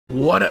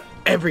What up,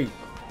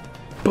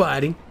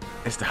 everybody?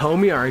 It's the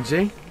homie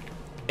RJ,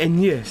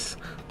 and yes,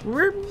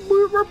 we're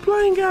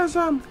playing as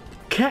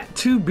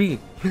Pt.5.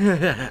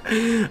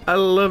 I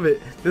love it.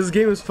 This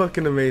game is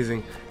fucking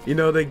amazing. You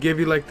know, they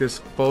give you like this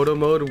photo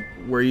mode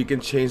where you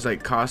can change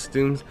like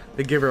costumes.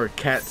 They give her a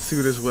cat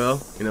suit as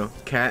well. You know,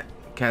 cat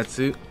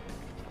suit.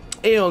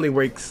 It only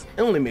makes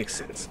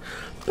sense.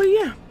 But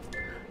yeah,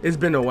 it's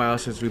been a while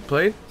since we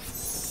played.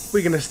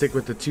 We're gonna stick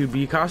with the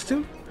 2B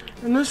costume,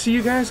 and we'll see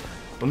you guys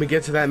when we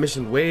get to that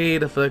mission way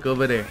the fuck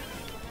over there.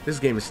 This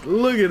game is,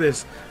 look at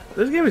this.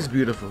 This game is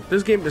beautiful.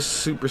 This game is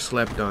super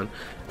slept on.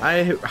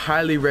 I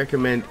highly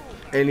recommend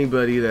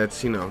anybody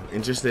that's, you know,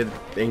 interested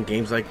in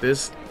games like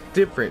this,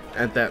 different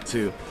at that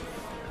too.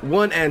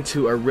 1 and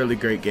 2 are really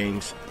great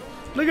games.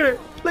 Look at her.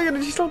 Look at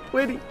her. She's so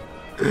pretty.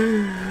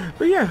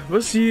 But yeah,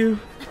 we'll see you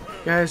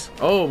guys.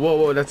 Oh,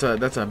 whoa, that's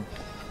a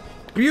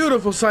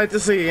beautiful sight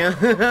to see.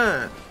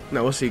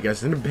 No, we'll see you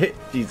guys in a bit.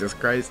 Jesus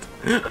Christ.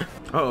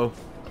 Uh-oh.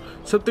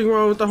 Something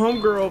wrong with the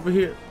homegirl over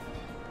here.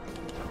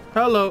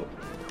 Hello.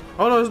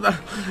 Oh no,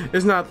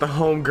 it's not the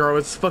homegirl.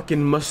 It's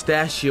fucking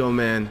Mustachio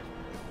Man.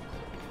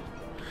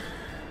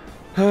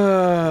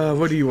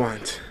 What do you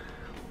want?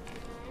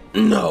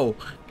 No,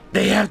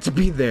 they have to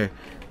be there.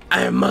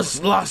 I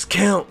must lost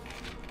count.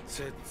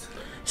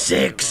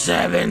 6,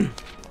 7,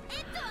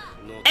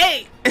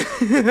 8,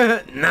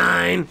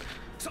 9.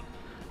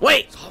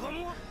 Wait.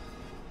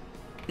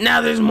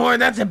 Now there's more.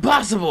 That's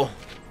impossible.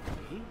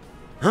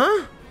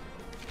 Huh?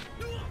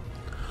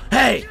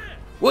 Hey,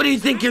 what do you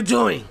think you're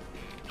doing?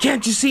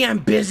 Can't you see I'm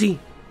busy?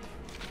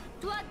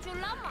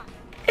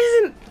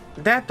 Isn't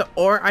that the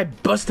ore I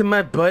busted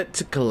my butt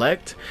to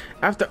collect?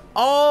 After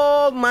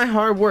all my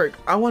hard work,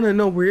 I want to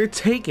know where you're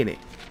taking it.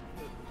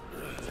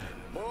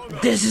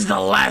 This is the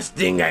last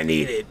thing I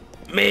needed.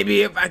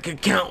 Maybe if I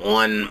could count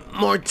one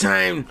more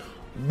time.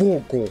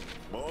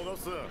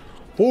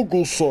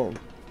 Bogo-san,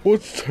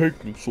 what's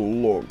taking so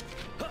long?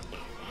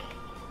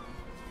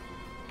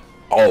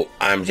 Oh,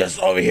 I'm just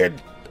over here.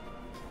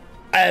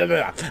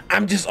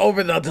 I'm just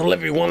over the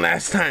delivery one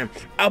last time.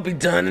 I'll be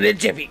done in a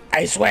jiffy,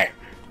 I swear.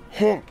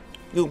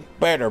 You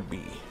better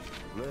be.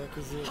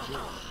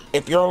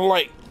 If you're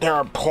late, there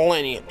are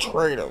plenty of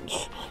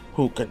traders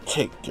who can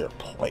take your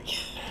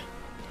place.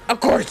 Of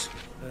course.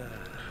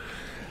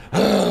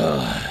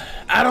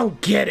 I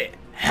don't get it.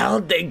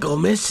 How'd they go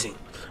missing?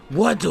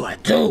 What do I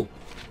do?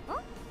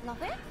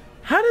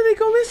 How did they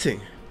go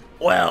missing?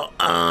 Well,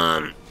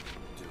 alright.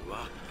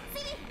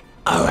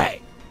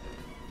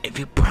 If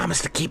you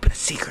promise to keep it a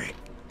secret.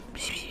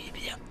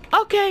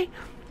 Okay.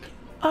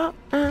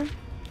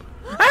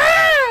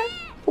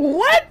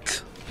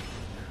 What?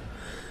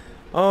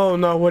 Oh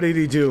no, what did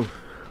he do?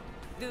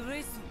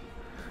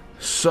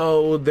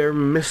 So they're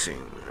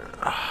missing.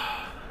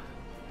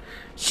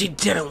 She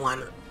didn't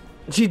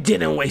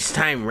waste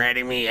time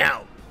ratting me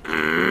out.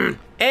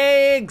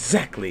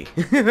 Exactly.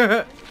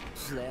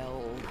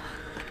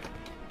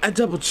 I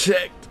double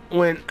checked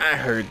when I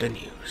heard the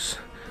news.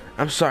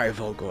 I'm sorry,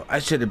 Vogel. I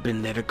should have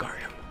been there to guard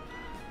him.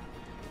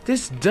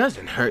 This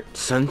doesn't hurt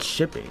Sun's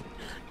shipping.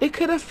 It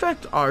could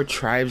affect our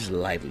tribe's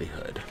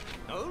livelihood.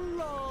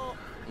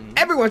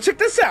 Everyone, check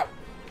this out.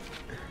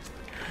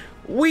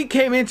 We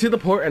came into the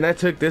port and I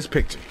took this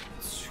picture.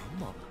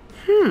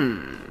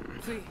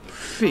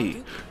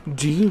 Fee,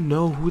 do you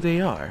know who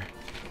they are?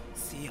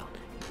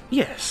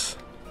 Yes.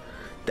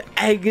 The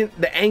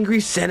angry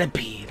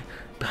centipede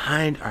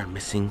behind our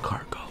missing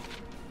cargo.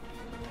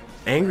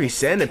 Angry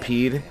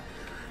centipede?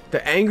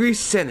 The angry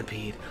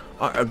centipede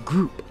are a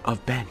group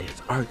of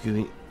bandits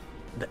arguing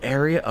the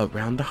area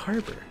around the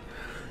harbor.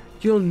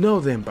 You'll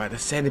know them by the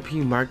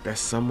centipede mark that's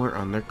somewhere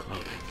on their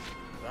clothing.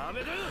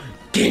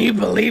 Can you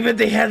believe it?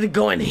 They had to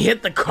go and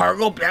hit the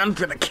cargo bound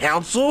for the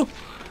council?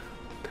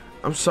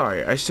 I'm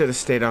sorry, I should have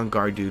stayed on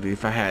guard duty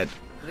if I had.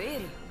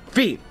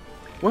 Fee,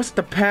 what's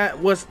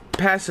past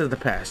is the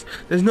past.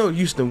 There's no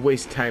use to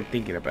waste time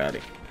thinking about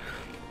it.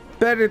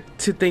 Better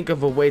to think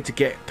of a way to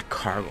get the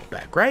cargo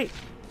back, right?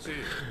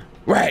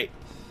 Right.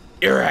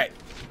 You're right.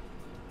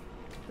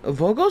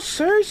 Vogel,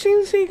 sir,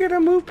 seems he gonna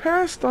move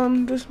past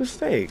on this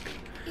mistake.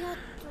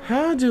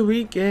 How do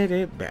we get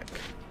it back?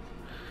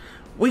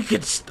 We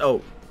could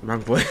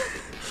wrong voice.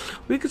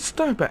 We could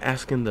start by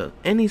asking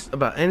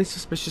about any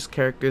suspicious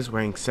characters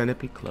wearing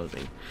centipede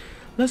clothing.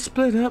 Let's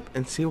split up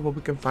and see what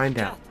we can find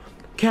out.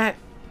 Cat,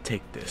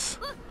 take this.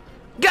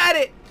 Got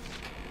it.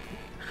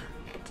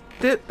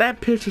 That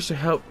picture should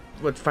help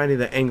with finding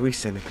the angry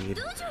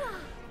centipede.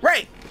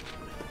 Right.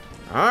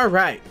 All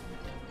right.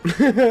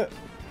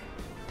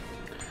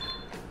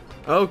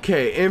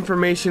 Okay,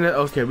 information.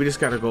 Okay, we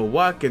just gotta go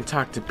walk and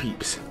talk to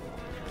peeps.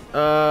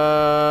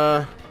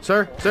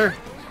 Sir.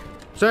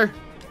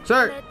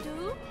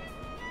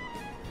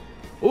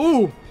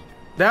 Ooh,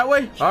 that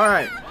way? All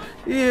right.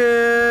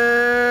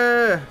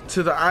 Yeah,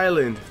 to the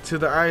island.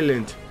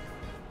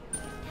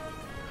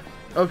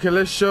 Okay,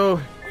 let's show.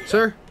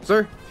 Sir.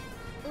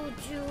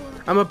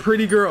 I'm a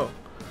pretty girl.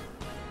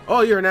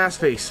 Oh, you're an ass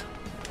face.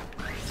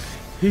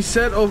 He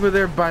said over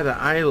there by the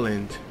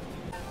island.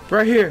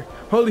 Right here.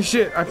 Holy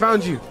shit, I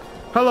found you.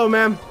 Hello,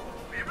 ma'am.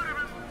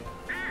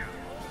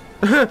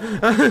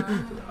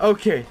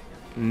 Okay.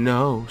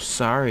 No,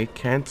 sorry,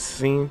 can't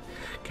say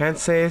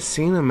I've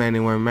seen him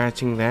anywhere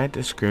matching that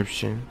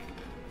description.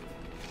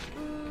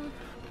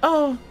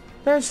 Oh,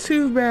 that's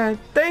too bad.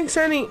 Thanks,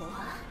 Annie.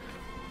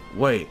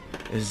 Wait,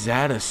 is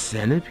that a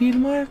centipede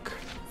mark?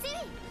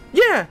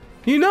 Yeah,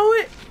 you know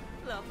it?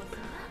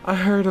 I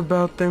heard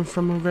about them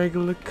from a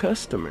regular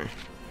customer.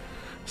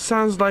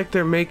 Sounds like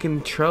they're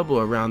making trouble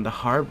around the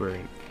harbor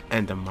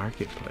and the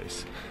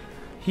marketplace.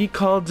 He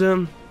called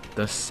them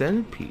the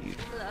Centipede.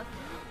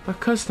 A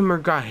customer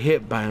got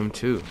hit by him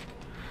too.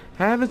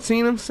 Haven't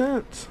seen him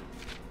since.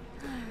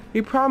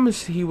 He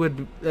promised he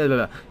would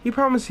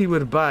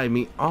buy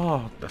me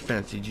all the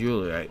fancy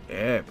jewelry I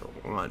ever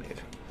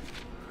wanted.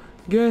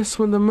 Guess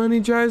when the money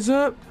dries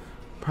up,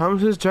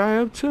 promises dry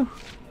up too.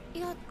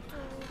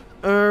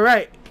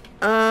 Alright.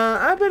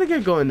 I better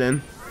get going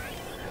then.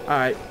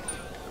 Alright.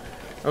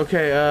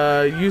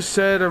 Okay, you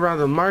said around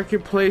the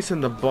marketplace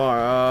and the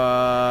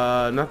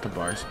bar. Not the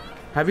bars.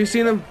 Have you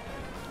seen him?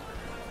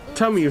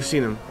 Tell me you've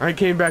seen him. I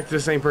came back to the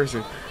same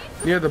person.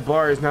 Near the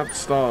bars, not the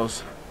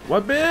stalls.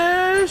 What,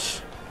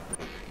 bitch?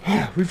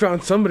 We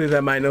found somebody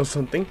that might know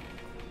something.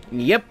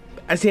 Yep,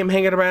 I see him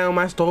hanging around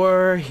my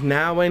store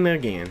now and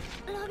again.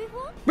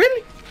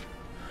 Really?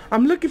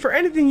 I'm looking for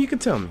anything you can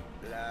tell me.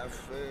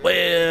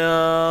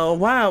 Well,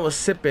 while I was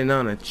sipping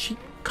on a cheap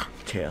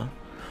cocktail,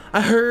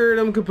 I heard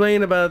him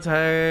complain about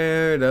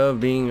tired of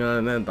being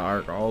in the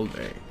dark all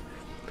day.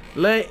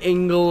 Let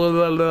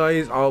Engel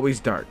is always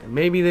dark.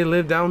 Maybe they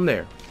live down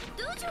there.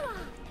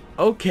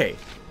 Okay,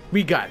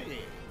 we got it.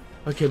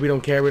 Okay, we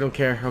don't care, we don't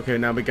care. Okay,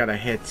 now we gotta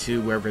head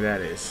to wherever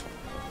that is.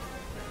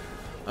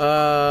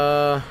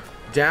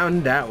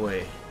 Down that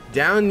way.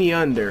 Down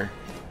yonder.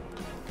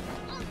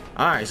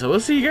 Alright, so we'll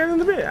see you guys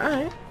in a bit.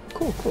 Alright,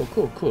 cool, cool,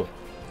 cool, cool.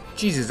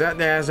 Jesus, that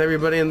has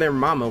everybody and their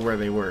mama where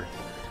they were.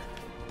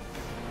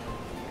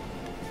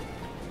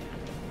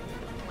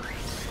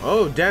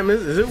 Oh, damn,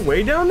 is it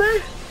way down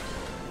there?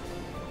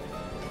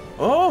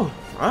 Oh,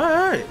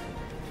 alright.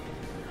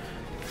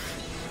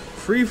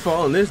 Free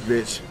fall in this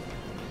bitch.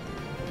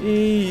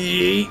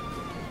 Yeet.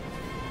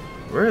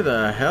 Where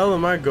the hell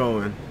am I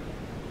going?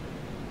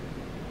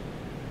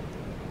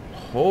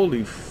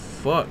 Holy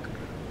fuck.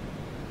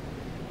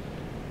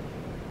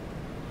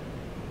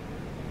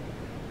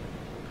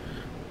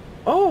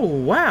 Oh,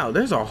 wow,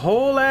 there's a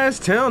whole ass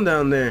town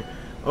down there.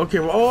 Okay,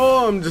 well,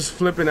 oh, I'm just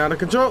flipping out of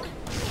control.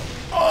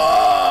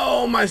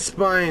 Oh, my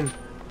spine.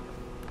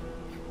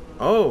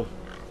 Oh.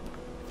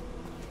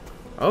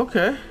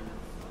 Okay.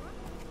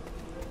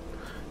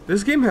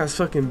 This game has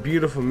fucking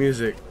beautiful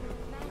music.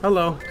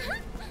 Hello.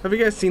 Have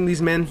you guys seen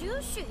these men?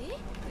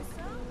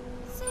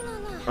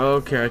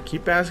 Okay, I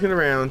keep asking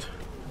around.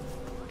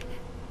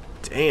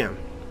 Damn.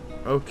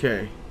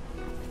 Okay.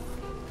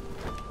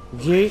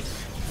 Yeet.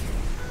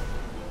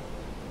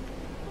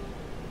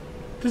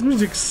 This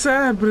music's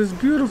sad, but it's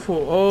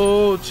beautiful.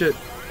 Oh, shit.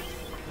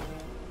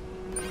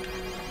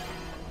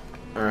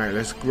 Alright,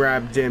 let's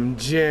grab them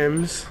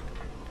gems.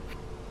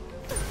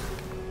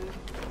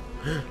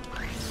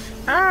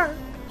 Ah!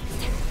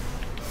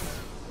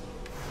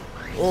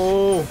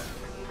 Oh!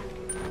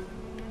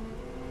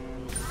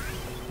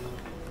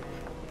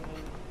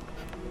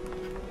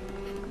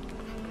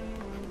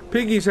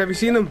 Piggies, have you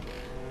seen them?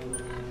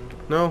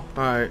 No?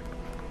 Alright.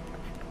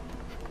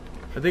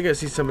 I think I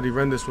see somebody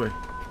run this way.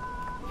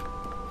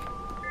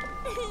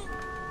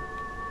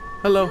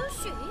 Hello.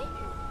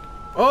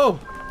 Oh!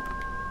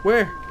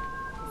 Where?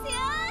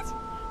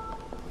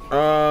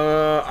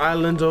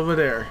 Island over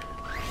there.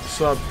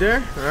 So up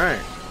there?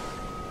 Alright.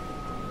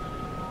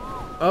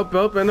 Up,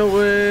 up, and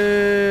away.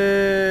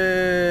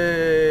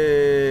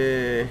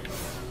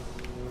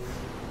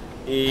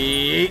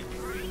 Eat.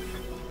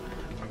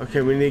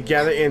 Okay, we need to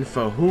gather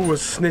info. Who was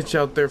snitch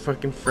out their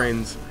fucking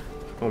friends?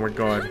 Oh my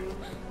god.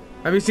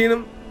 Have you seen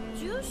him?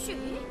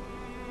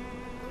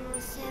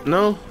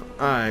 No?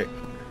 Alright.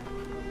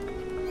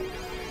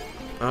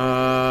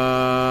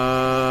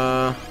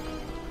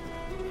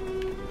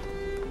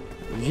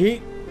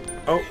 Yeet.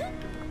 Oh.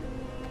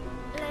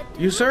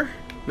 You, sir?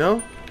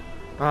 No?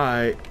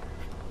 Alright.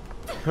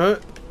 Huh?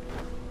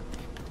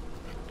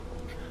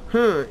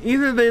 Huh.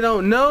 Either they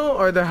don't know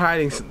or they're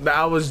hiding.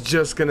 I was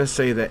just gonna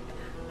say that.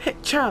 Hey,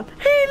 child.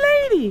 Hey,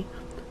 lady.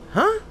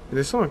 Huh? Is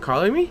there someone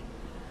calling me?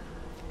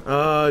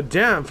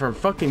 Damn. From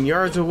fucking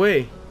yards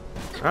away.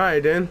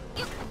 Alright, then.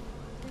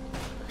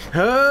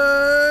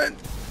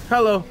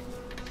 Hello.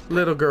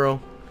 Little girl.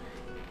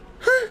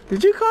 Huh?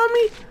 Did you call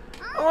me?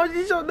 Oh,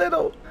 you're so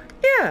little.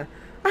 Yeah.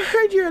 I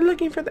heard you were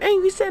looking for the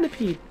angry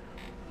centipede.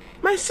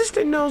 My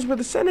sister knows where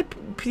the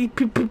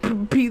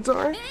centipedes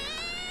are.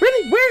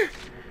 Really? Where?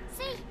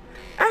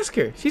 Ask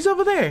her. She's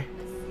over there.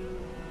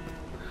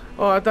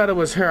 Oh, I thought it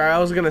was her. I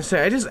was gonna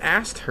say. I just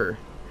asked her.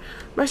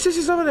 My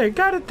sister's over there.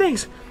 Got it.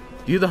 Thanks.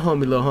 You the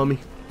homie, little homie.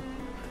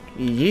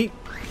 Yeet.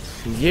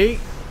 Yeet.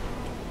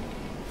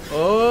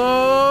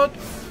 Oh.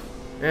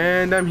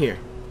 And I'm here.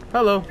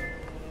 Hello.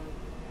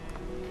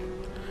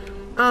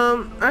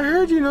 I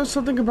heard you know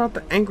something about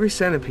the angry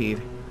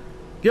centipede.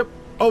 Yep,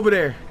 over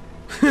there.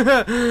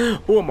 Oh,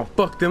 I'm gonna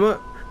fuck them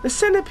up. The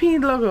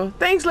centipede logo.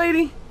 Thanks,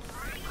 lady.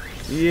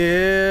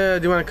 Yeah,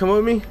 do you wanna come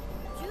with me?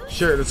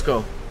 Sure, let's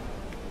go.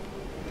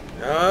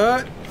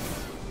 Oh.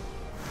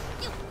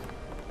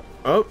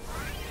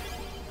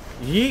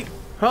 Yeet.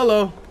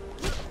 Hello.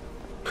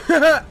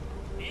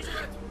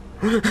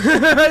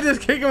 I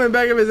just kick him in the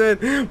back of his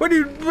head. What do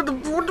you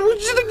think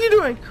you're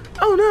doing?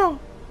 Oh no.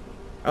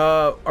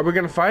 Are we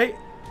gonna fight?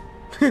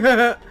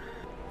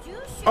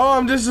 Oh,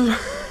 I'm just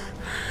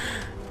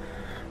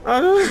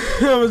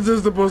I was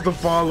just supposed to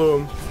follow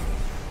him.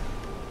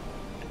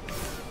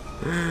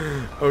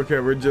 Okay,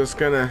 we're just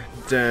gonna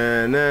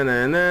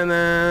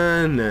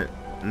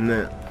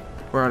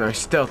we're on our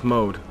stealth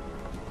mode.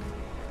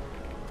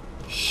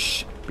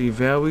 Shh, be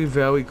very,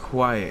 very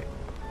quiet.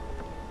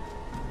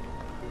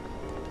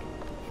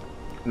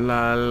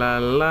 La la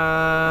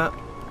la.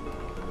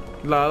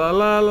 La la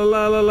la la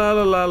la la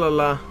la la la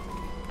la.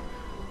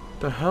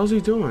 The hell's he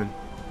doing?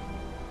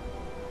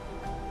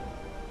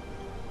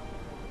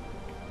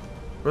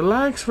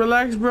 Relax,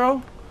 relax,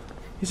 bro.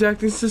 He's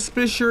acting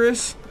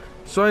suspicious,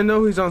 so I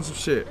know he's on some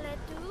shit.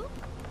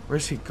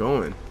 Where's he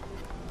going?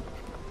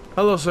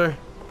 Hello, sir.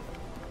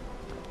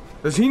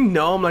 Does he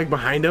know I'm like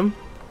behind him?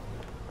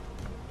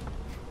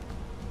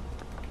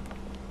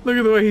 Look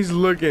at the way he's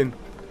looking.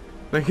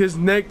 Like his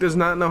neck does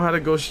not know how to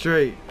go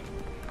straight.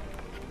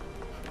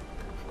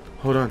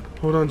 Hold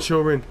on,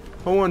 children.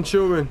 Hold on,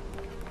 children.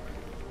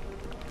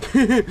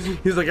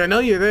 He's like, I know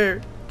you're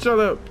there. Shut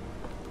up.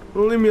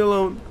 Don't leave me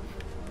alone.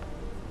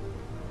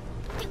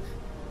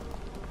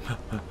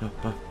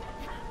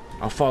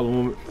 I'll follow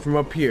him from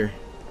up here.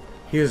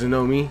 He doesn't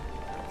know me.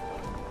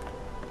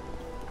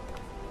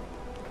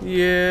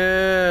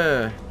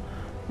 Yeah.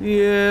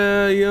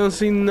 Yeah, you don't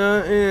see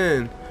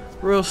nothing.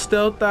 Real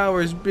stealth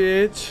hours,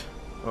 bitch.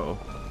 Uh-oh.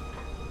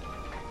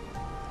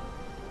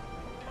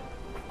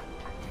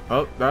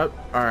 Oh, that.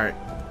 Alright.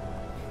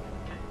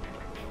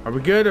 Are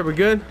we good? Are we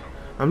good?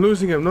 I'm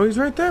losing him. No, he's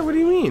right there. What do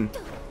you mean?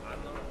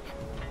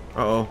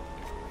 Uh-oh.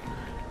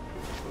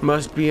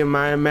 Must be in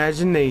my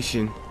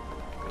imagination.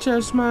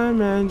 Just my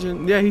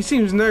imagine. Yeah, he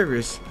seems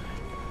nervous.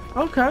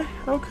 Okay,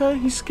 okay.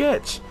 He's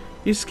sketch.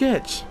 He's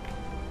sketch.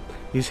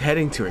 He's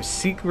heading to a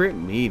secret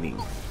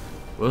meeting.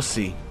 We'll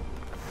see.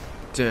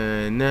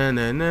 Dun, na,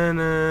 na, na,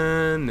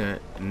 na, na,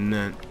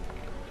 na.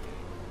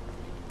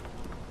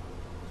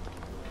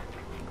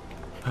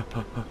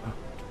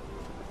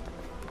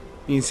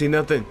 You can see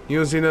nothing. You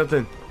don't see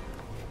nothing.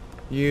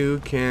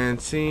 You can't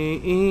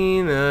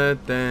see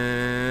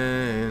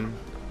nothing.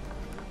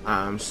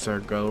 I'm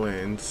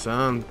circling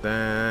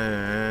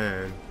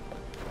something.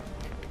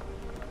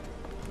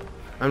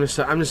 I'm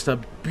just a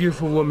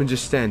beautiful woman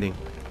just standing.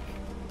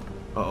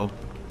 Uh-oh.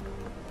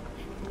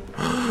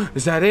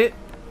 Is that it?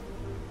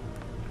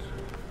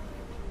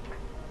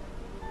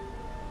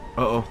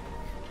 Uh-oh.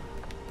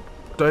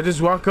 Do I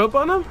just walk up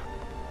on him?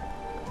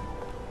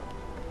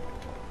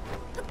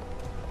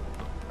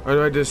 Or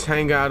do I just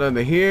hang out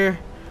under here?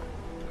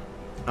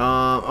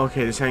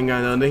 Okay, just hang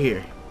out under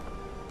here.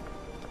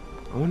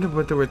 I wonder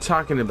what they were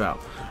talking about.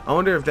 I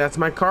wonder if that's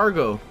my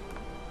cargo.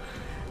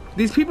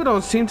 These people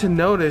don't seem to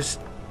notice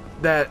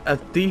that a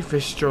thief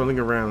is strolling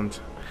around.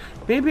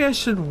 Maybe I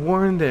should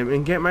warn them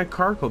and get my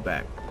cargo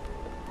back.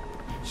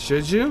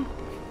 Should you?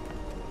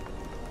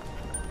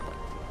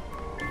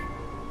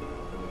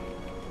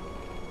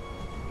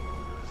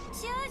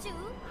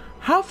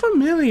 How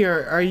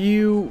familiar are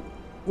you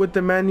with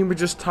the man you were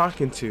just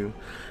talking to?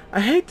 I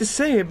hate to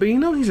say it, but you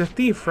know he's a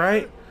thief,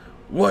 right?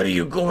 What are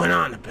you going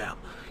on about?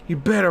 You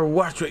better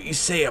watch what you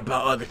say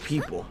about other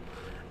people.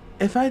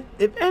 If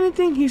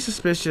anything, he's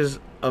suspicious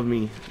of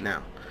me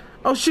now.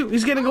 Oh shoot,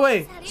 he's getting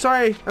away.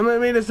 Sorry, I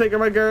made a mistake.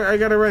 I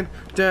gotta run.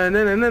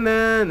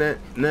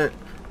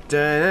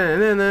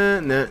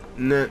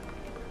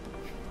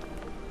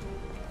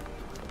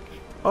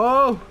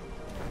 Oh!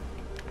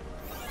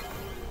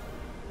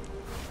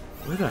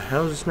 Where the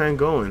hell is this man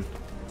going?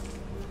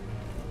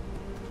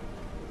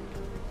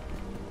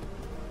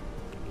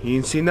 He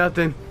ain't see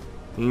nothing.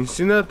 He ain't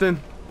see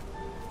nothing.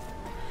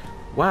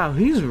 Wow,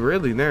 he's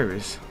really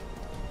nervous.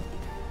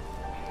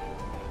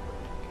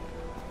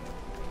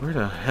 Where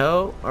the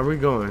hell are we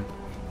going?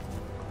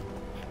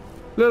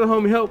 Little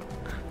homie, help!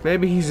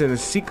 Maybe he's in a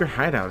secret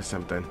hideout or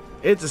something.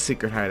 It's a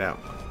secret hideout.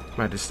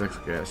 My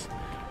dyslexic ass.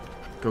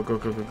 Go, go,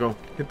 go, go, go.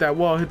 Hit that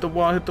wall, hit the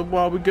wall, hit the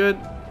wall. We good?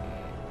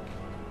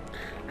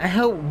 I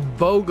hope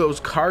Vogo's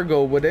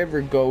cargo,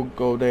 whatever,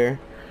 go there.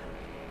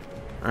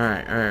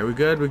 Alright, we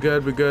good, we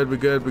good, we good, we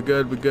good, we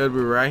good, we good.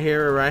 We're right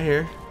here, we're right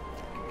here.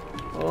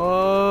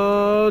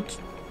 Oh,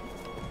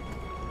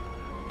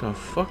 the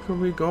fuck are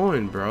we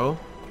going, bro?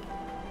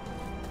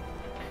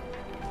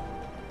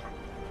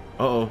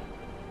 Uh-oh.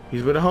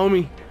 He's with a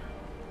homie.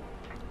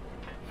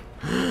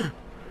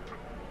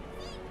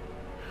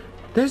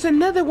 There's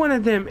another one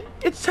of them.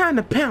 It's time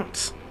to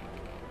pounce.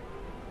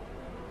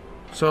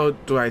 So,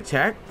 do I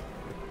attack?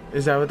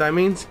 Is that what that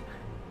means?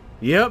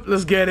 Yep,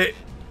 let's get it.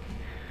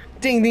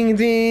 Ding, ding,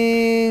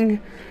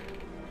 ding.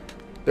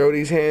 Throw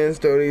these hands,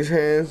 throw these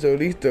hands, throw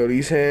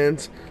these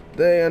hands.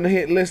 They on the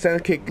hit list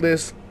and kick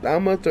list.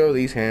 I'ma throw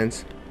these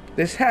hands.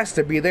 This has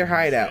to be their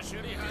hideout.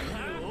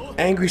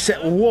 Angry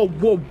set. Whoa,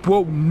 whoa,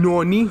 whoa,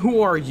 Noni,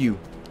 who are you?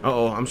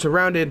 Uh-oh, I'm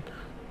surrounded.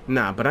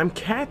 Nah, but I'm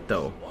Cat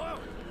though.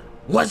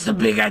 What's the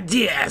big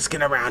idea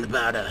asking around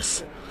about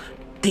us?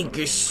 Think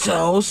you're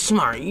so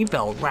smart, you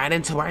fell right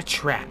into our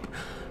trap.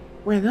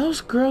 Were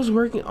those girls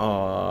working?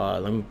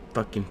 Oh, them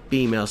fucking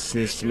females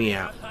snitched me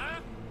out.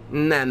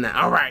 Nah,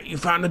 alright, you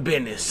found the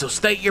business, so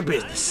state your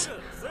business.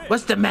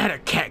 What's the matter,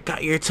 Cat?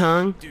 Got your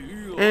tongue?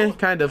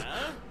 Kind of.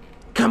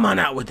 Come on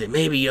out with it,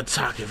 maybe you'll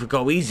talk if we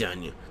go easy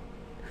on you.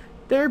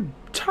 They're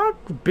talk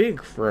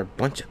big for a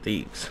bunch of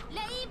thieves.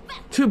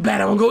 Too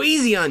bad I won't go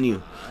easy on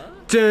you.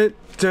 Dun,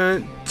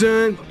 dun,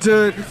 dun,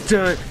 dun,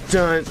 dun,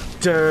 dun,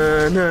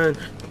 dun, dun.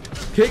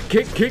 Kick,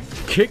 kick, kick,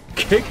 kick,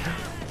 kick.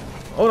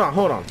 Hold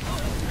on.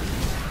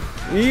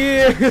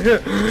 Yeah,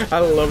 I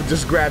love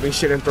just grabbing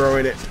shit and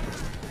throwing it.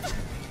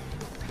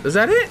 Is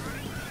that it?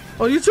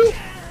 Oh, you too?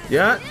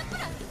 Yeah.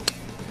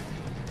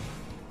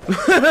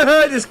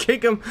 Just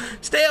kick him.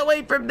 Stay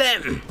away from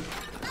them.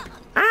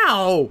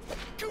 Ow.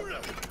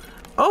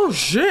 Oh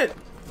shit.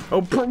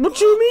 Oh, what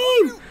you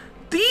mean?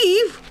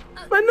 Thief?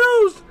 My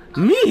nose.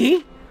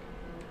 Me?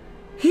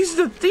 He's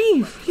the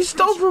thief. He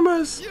stole from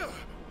us.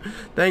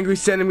 The angry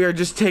Centipedes are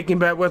just taking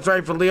back what's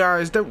rightfully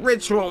ours. The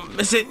rich won't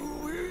miss it.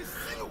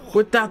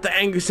 Without the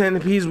angry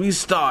Centipedes, we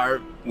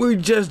starve. We're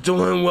just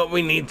doing what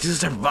we need to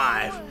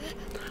survive.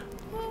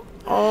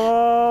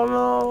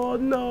 Oh,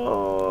 no.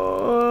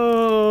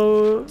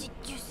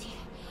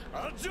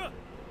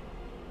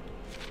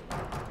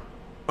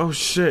 Oh,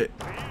 shit.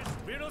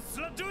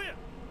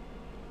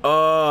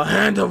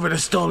 Hand over the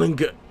stolen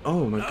good.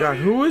 Oh, my God.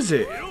 Who is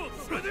it?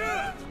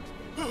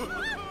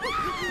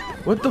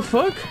 What the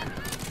fuck?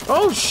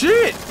 Oh,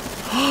 shit.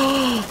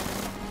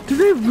 Did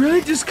they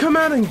really just come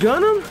out and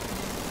gun him?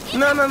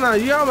 No.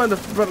 Y'all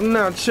motherfucker.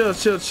 No,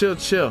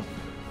 chill.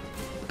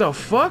 The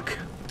fuck?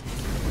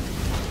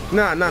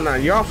 Nah.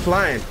 Y'all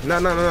flying.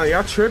 No.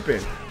 Y'all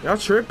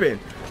tripping.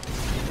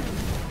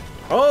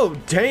 Oh,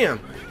 damn.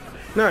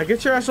 Nah,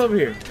 get your ass over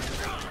here.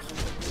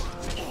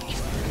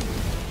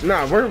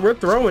 Nah, we're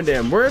throwing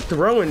them.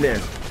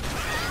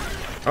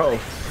 Uh-oh.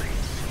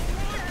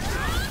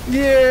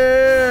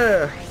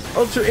 Yeah.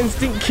 Ultra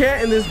Instinct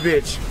Cat in this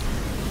bitch.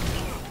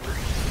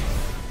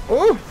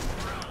 Oh.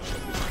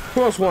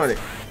 Who else wanted?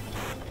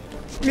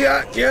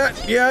 Yeah.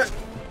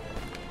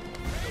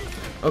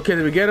 Okay,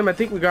 did we get him? I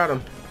think we got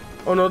him.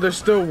 Oh no, there's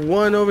still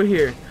one over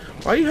here.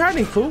 Why are you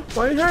hiding, fool?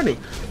 Why are you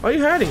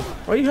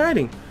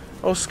hiding?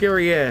 Oh,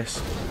 scary ass.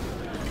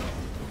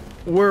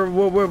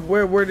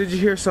 Where did you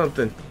hear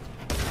something?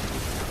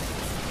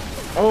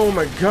 Oh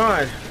my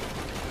God.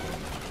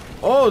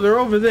 Oh, they're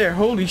over there.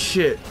 Holy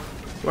shit.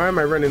 Why am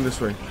I running this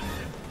way?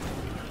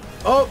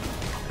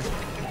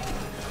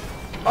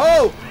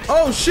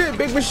 Oh shit,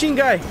 big machine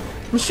guy.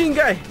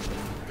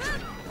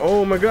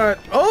 Oh my God.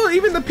 Oh,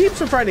 even the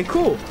peeps are fighting.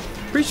 Cool.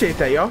 Appreciate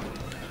that, y'all.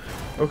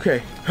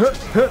 Okay.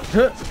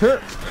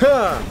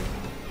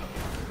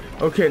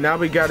 Okay, now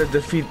we gotta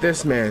defeat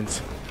this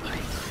man's.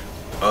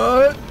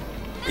 Oh,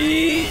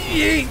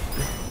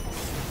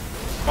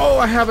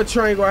 I have a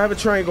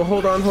triangle.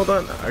 Hold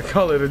on. I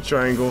call it a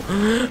triangle.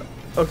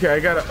 Okay, I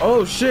gotta.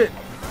 Oh shit.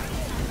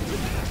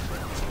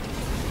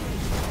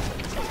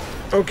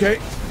 Okay.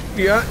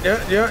 Yeah.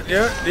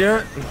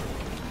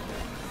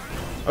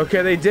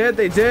 Okay, they did.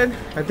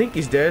 I think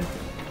he's dead.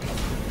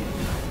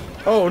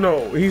 Oh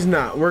no, he's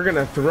not. We're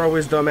gonna throw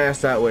his dumb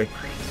ass that way.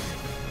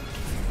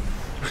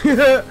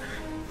 Oh,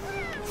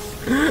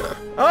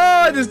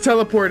 I just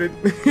teleported.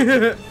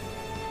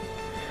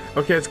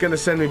 Okay, it's gonna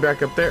send me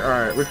back up there.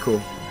 Alright, we're cool.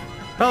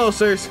 Hello,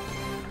 sirs.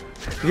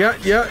 Yeah.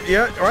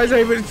 Why is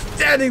everybody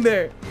standing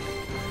there?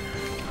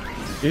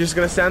 You're just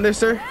gonna stand there,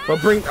 sir? Well,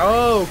 bring.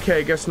 Oh,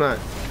 okay, guess not.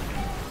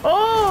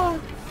 Oh!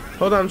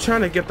 Hold on, I'm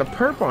trying to get the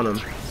perp on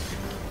him.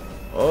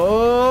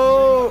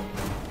 Oh!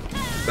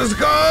 Let's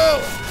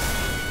go!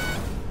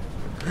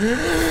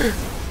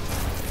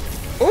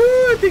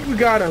 Oh, I think we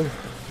got him.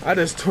 I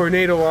just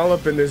tornado all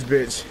up in this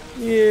bitch.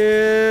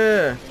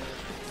 Yeah.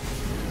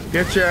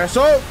 Get your ass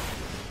up.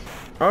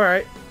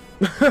 Alright.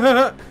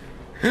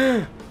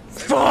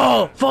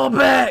 Fall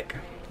back.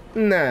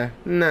 Nah.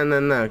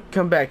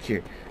 Come back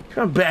here.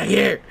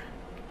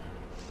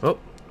 Oh,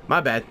 my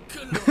bad.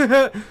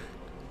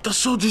 The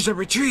soldiers are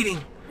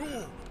retreating.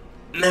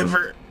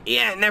 Never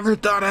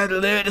thought I'd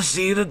live to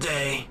see the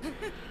day.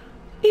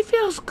 It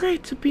feels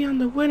great to be on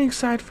the winning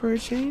side for a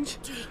change.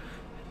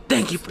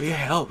 Thank you for your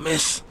help,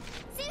 miss.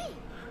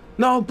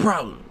 No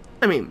problem.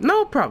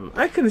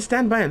 I couldn't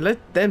stand by and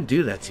let them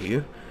do that to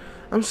you.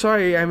 I'm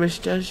sorry I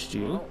misjudged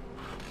you.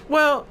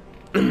 Well,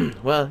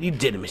 you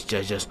didn't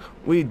misjudge us.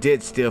 We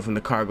did steal from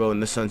the cargo in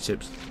the sun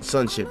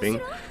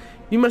shipping.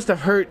 You must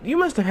have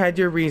had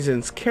your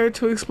reasons. Care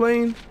to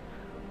explain?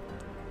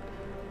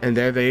 And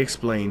there they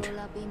explained.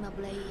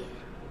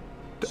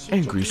 The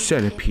angry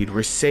Centipede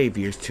were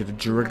saviors to the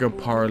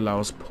Jurigapar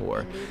Laos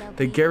poor.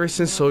 The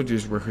garrison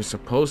soldiers were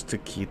supposed to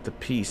keep the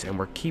peace and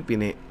were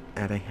keeping it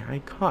at a high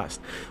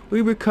cost.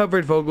 We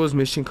recovered Vogel's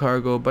mission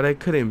cargo, but I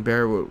couldn't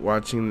bear with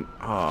watching.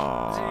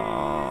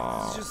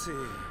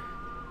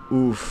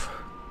 Oof.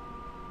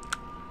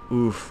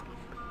 Oof.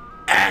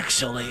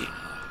 Actually,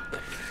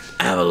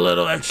 I have a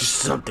little extra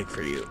something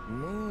for you.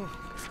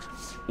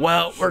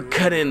 Well, we're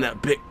cutting a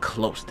bit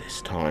close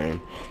this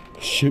time.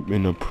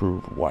 Shipment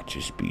approved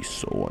watches be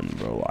so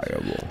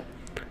unreliable.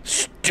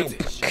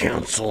 Stupid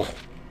council.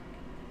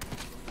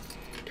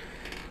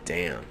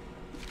 Damn.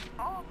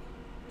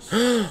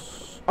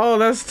 Oh,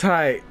 that's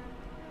tight.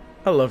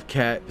 I love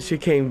Kat. She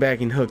came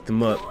back and hooked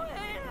him up.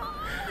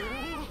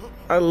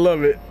 I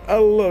love it. I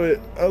love it.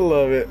 I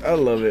love it. I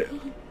love it.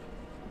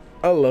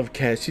 I love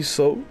Kat. She's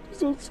so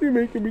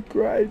making me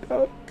cry,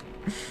 dog.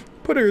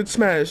 Put her in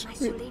Smash.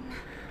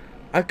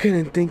 I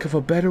couldn't think of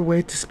a better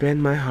way to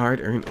spend my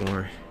hard-earned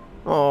ore.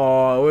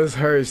 Oh, it was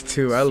hers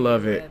too. I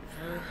love it.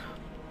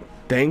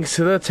 Thanks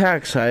to the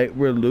tax hike,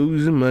 we're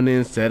losing money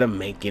instead of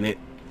making it.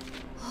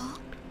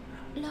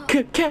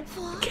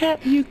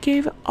 Kat, you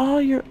gave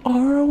all your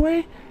ore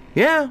away?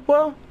 Yeah,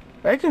 well,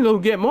 I can go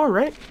get more,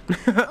 right?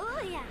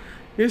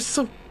 You're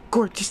so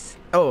gorgeous.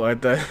 Oh, I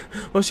thought.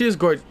 Well, she is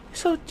gorgeous.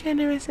 So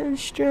generous and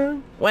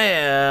strong.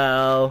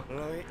 Well,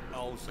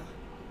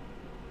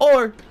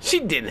 or she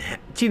didn't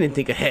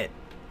think ahead.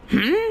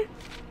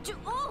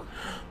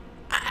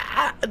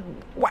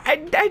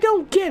 I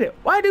don't get it.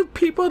 Why do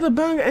people of the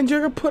Banga and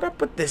Jugger put up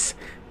with this?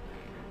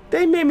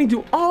 They made me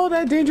do all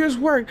that dangerous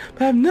work,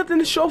 but have nothing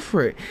to show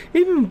for it.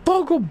 Even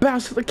Vogel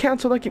bows to the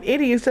council like an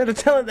idiot instead of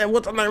telling them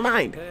what's on their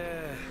mind.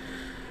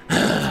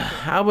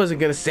 I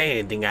wasn't gonna say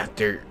anything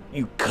after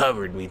you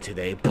covered me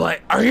today,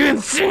 but are you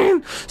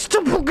insane?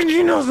 Stop poking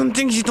your nose on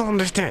things you don't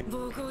understand.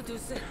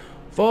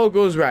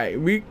 Vogel's right.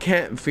 We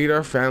can't feed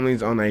our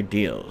families on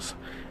ideals,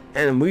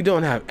 and we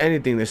don't have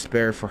anything to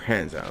spare for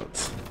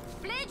handouts.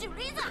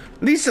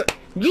 Lisa,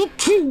 you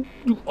too.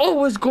 You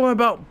always go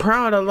about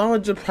proud of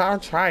knowledge of how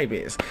tribe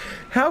is.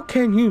 How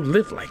can you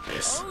live like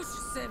this?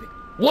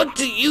 What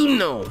do you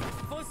know?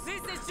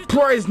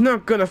 Pride's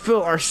not gonna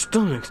fill our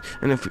stomachs,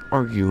 and if we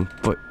argue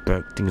but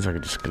back, things are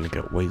just gonna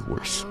get way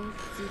worse.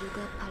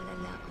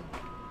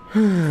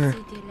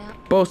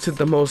 Boasted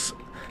the most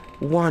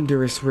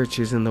wondrous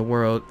riches in the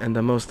world and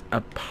the most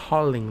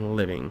appalling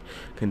living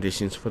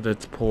conditions for the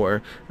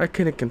poor. I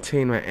couldn't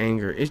contain my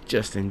anger. It's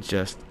just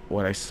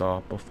what I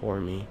saw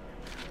before me.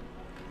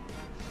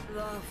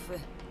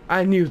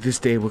 I knew this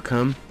day would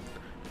come.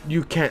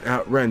 You can't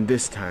outrun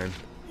this time.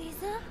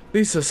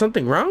 Lisa,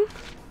 something wrong?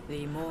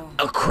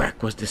 A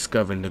crack was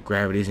discovered in the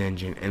gravity's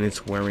engine and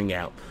it's wearing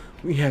out.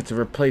 We have to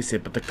replace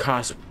it, but the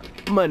cost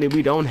money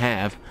we don't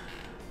have.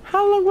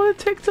 How long will it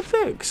take to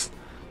fix?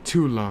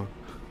 Too long.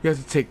 You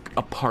have to take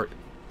apart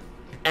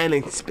and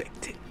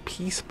inspect it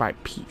piece by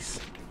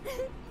piece.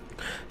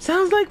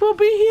 Sounds like we'll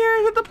be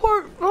here at the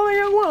port.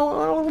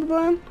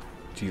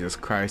 Jesus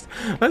Christ.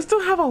 I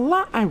still have a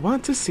lot I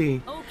want to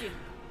see.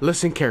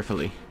 Listen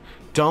carefully.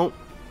 Don't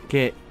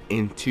get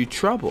into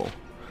trouble.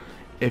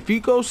 If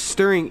you go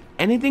stirring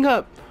anything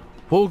up,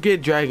 we'll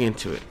get dragged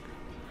into it.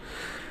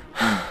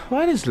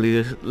 Why does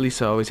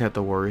Lisa always have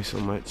to worry so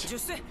much?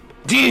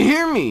 Do you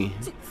hear me?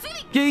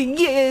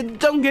 Yeah,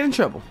 don't get in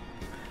trouble.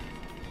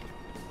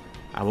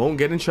 I won't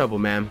get in trouble,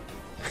 ma'am.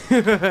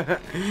 Maybe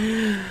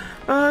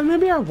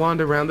I'll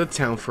wander around the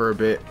town for a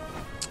bit.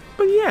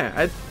 But yeah,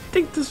 I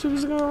think this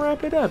was gonna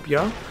wrap it up,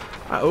 y'all.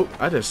 Oh,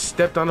 I just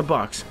stepped on a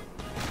box.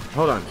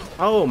 Hold on.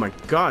 Oh my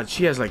god,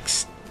 she has like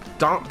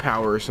stomp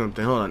power or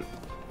something. Hold on.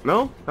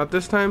 No? Not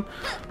this time?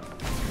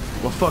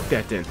 Well, fuck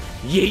that then.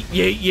 Yeet,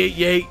 yeet, yeet,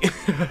 yeet.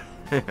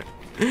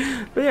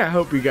 But yeah, I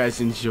hope you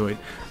guys enjoyed.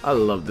 I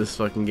love this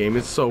fucking game.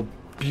 It's so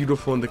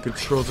beautiful and the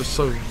controls are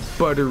so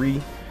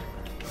buttery.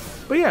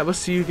 But yeah, we'll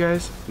see you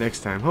guys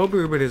next time. Hope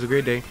everybody has a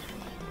great day,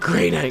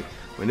 great night.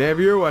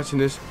 Whenever you're watching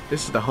this,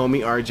 this is the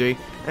homie RJ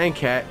and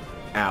Kat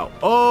out.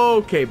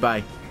 Okay,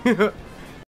 bye.